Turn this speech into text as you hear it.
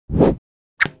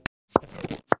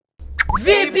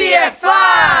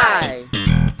VPFI!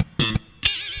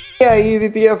 E aí,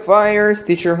 VPFIers,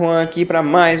 Teacher Juan aqui para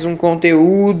mais um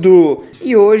conteúdo.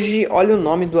 E hoje, olha o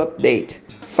nome do update: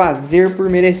 fazer por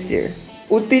merecer.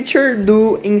 O Teacher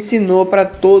Do ensinou para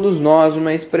todos nós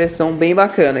uma expressão bem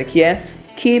bacana, que é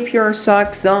keep your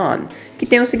socks on, que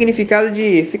tem o significado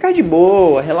de ficar de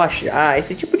boa, relaxar,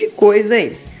 esse tipo de coisa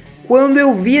aí. Quando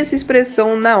eu vi essa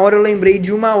expressão, na hora eu lembrei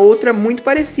de uma outra muito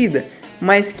parecida,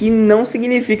 mas que não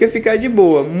significa ficar de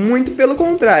boa, muito pelo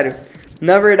contrário.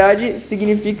 Na verdade,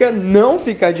 significa não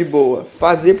ficar de boa,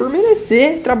 fazer por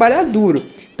merecer, trabalhar duro.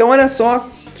 Então olha só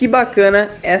que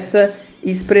bacana essa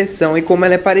expressão e como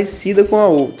ela é parecida com a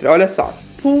outra. Olha só,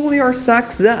 pull your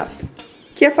socks up,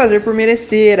 que é fazer por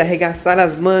merecer, arregaçar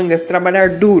as mangas, trabalhar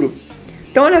duro.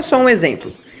 Então olha só um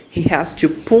exemplo. He has to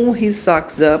pull his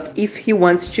socks up if he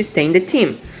wants to stay in the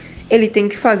team. Ele tem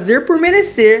que fazer por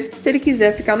merecer se ele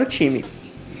quiser ficar no time.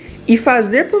 E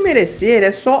fazer por merecer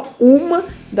é só uma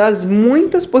das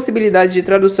muitas possibilidades de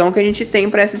tradução que a gente tem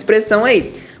para essa expressão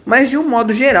aí. Mas de um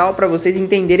modo geral, para vocês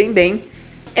entenderem bem,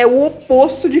 é o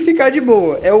oposto de ficar de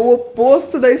boa. É o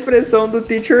oposto da expressão do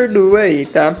Teacher Do aí,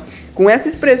 tá? Com essa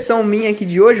expressão minha aqui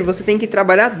de hoje, você tem que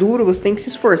trabalhar duro, você tem que se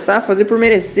esforçar, fazer por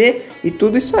merecer e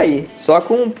tudo isso aí. Só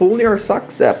com pull your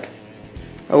socks up.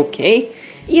 Ok?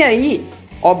 E aí,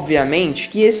 obviamente,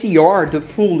 que esse your do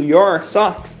pull your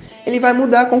socks, ele vai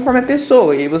mudar conforme a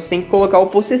pessoa, e aí você tem que colocar o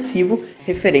possessivo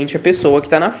referente à pessoa que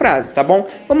está na frase, tá bom?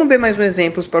 Vamos ver mais um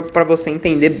exemplo para você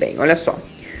entender bem, olha só.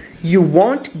 You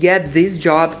won't get this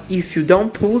job if you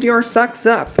don't pull your socks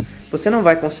up. Você não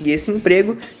vai conseguir esse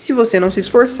emprego se você não se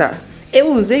esforçar.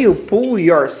 Eu usei o pull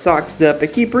your socks up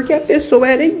aqui porque a pessoa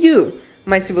era you,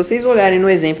 mas se vocês olharem no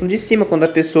exemplo de cima, quando a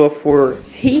pessoa for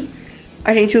he,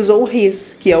 a gente usou o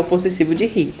his, que é o possessivo de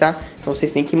he, tá? Então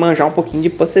vocês têm que manjar um pouquinho de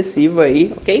possessivo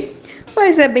aí, ok?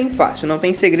 Mas é bem fácil, não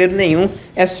tem segredo nenhum,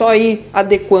 é só ir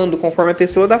adequando conforme a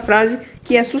pessoa da frase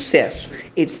que é sucesso.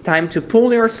 It's time to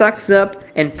pull your socks up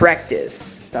and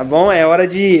practice, tá bom? É hora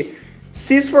de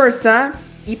se esforçar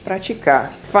e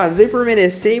praticar, fazer por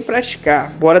merecer e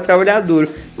praticar. Bora trabalhar duro,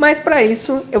 mas para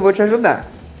isso eu vou te ajudar,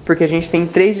 porque a gente tem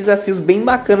 3 desafios bem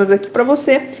bacanas aqui para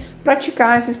você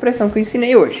praticar essa expressão que eu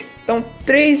ensinei hoje. Então,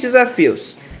 3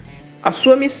 desafios. A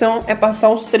sua missão é passar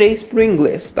os 3 pro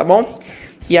inglês, tá bom?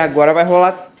 E agora vai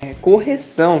rolar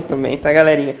correção também, tá,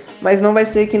 galerinha? Mas não vai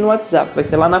ser aqui no WhatsApp, vai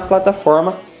ser lá na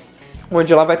plataforma,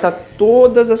 onde lá vai estar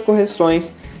todas as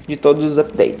correções de todos os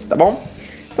updates, tá bom?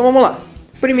 Então vamos lá.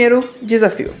 Primeiro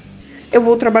desafio. Eu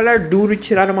vou trabalhar duro e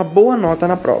tirar uma boa nota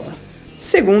na prova.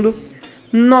 Segundo,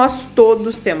 nós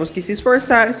todos temos que se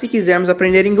esforçar se quisermos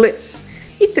aprender inglês.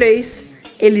 E 3,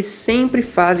 eles sempre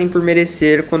fazem por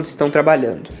merecer quando estão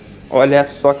trabalhando. Olha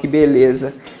só que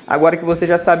beleza. Agora que você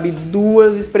já sabe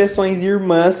 2 expressões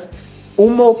irmãs,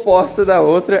 uma oposta da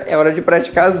outra, é hora de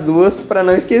praticar as duas para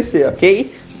não esquecer,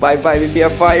 ok? Bye bye,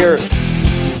 BPFIers!